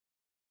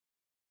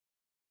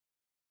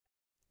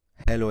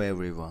Hello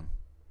everyone,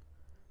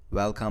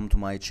 welcome to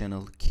my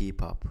channel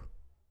Keep Up.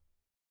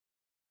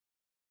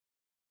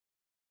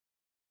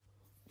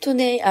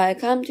 Today I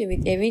come to you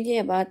with a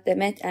video about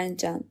Demet and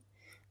Can.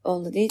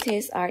 All the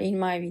details are in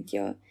my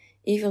video.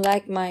 If you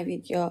like my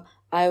video,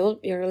 I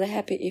would be really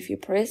happy if you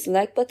press the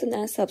like button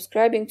and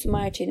subscribing to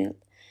my channel.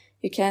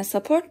 You can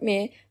support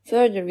me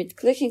further with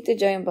clicking the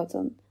join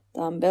button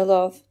down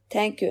below.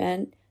 Thank you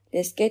and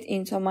let's get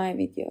into my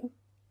video.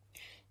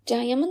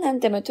 Can Yaman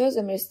and Demet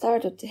Özdemir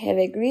started to have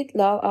a great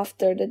love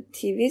after the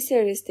TV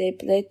series they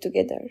played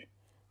together.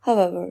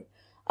 However,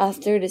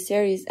 after the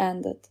series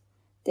ended,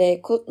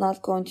 they could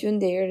not continue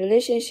their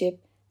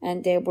relationship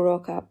and they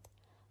broke up.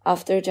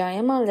 After Can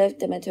Yaman left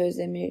Demet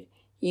Özdemir,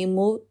 he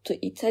moved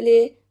to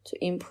Italy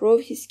to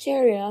improve his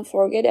career and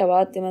forget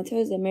about Demet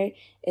Özdemir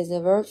as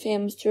a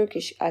world-famous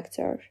Turkish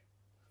actor.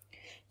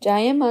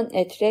 Can Yaman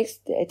attracts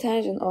the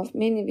attention of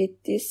many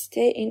with this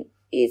stay in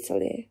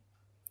Italy.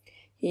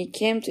 He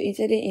came to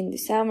Italy in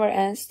December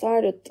and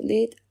started to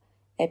lead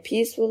a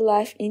peaceful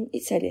life in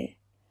Italy.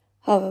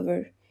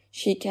 However,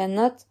 she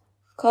cannot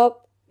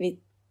cope with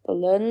the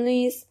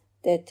loneliness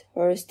that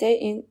her stay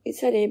in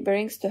Italy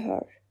brings to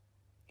her.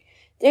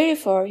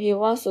 Therefore, he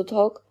wants to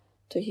talk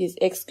to his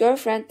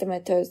ex-girlfriend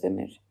Demet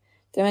Özdemir.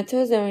 Demet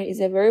Özdemir is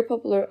a very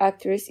popular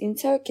actress in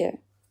Turkey.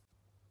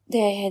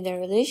 They had a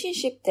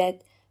relationship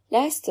that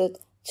lasted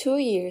 2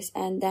 years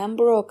and then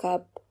broke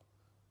up.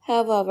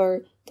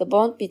 However, the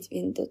bond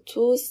between the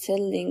two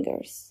still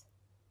lingers.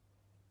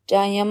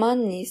 Can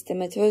Yaman needs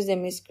Demet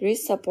Özdemir's great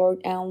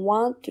support and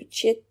wants to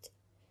cheat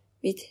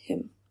with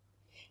him.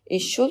 It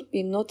should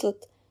be noted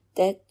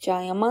that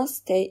Can Yaman's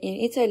stay in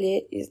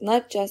Italy is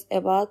not just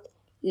about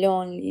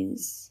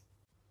loneliness.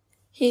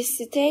 His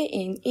stay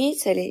in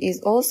Italy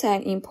is also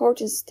an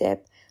important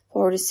step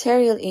for the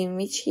serial in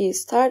which he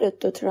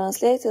started to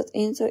translate it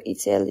into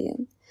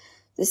Italian.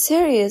 The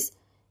series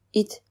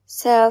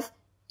itself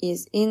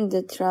is in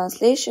the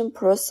translation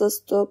process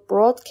to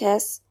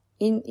broadcast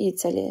in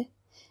Italy.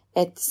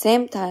 At the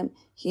same time,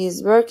 he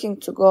is working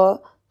to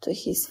go to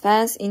his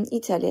fans in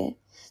Italy.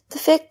 The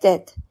fact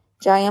that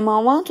Can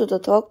Yaman wanted to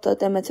talk to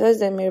Demet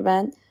Özdemir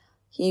when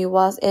he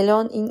was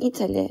alone in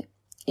Italy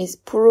is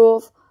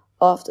proof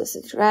of the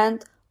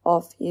strength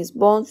of his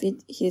bond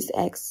with his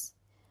ex.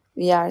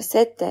 We are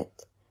sad that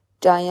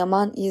Can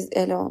Yaman is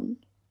alone.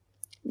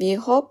 We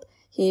hope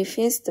he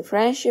finds the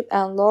friendship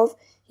and love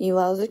he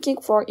was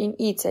looking for in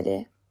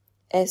Italy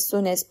as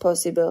soon as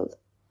possible.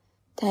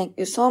 Thank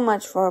you so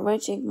much for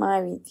watching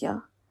my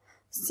video.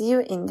 See you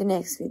in the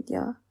next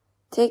video.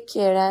 Take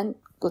care and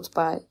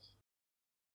goodbye.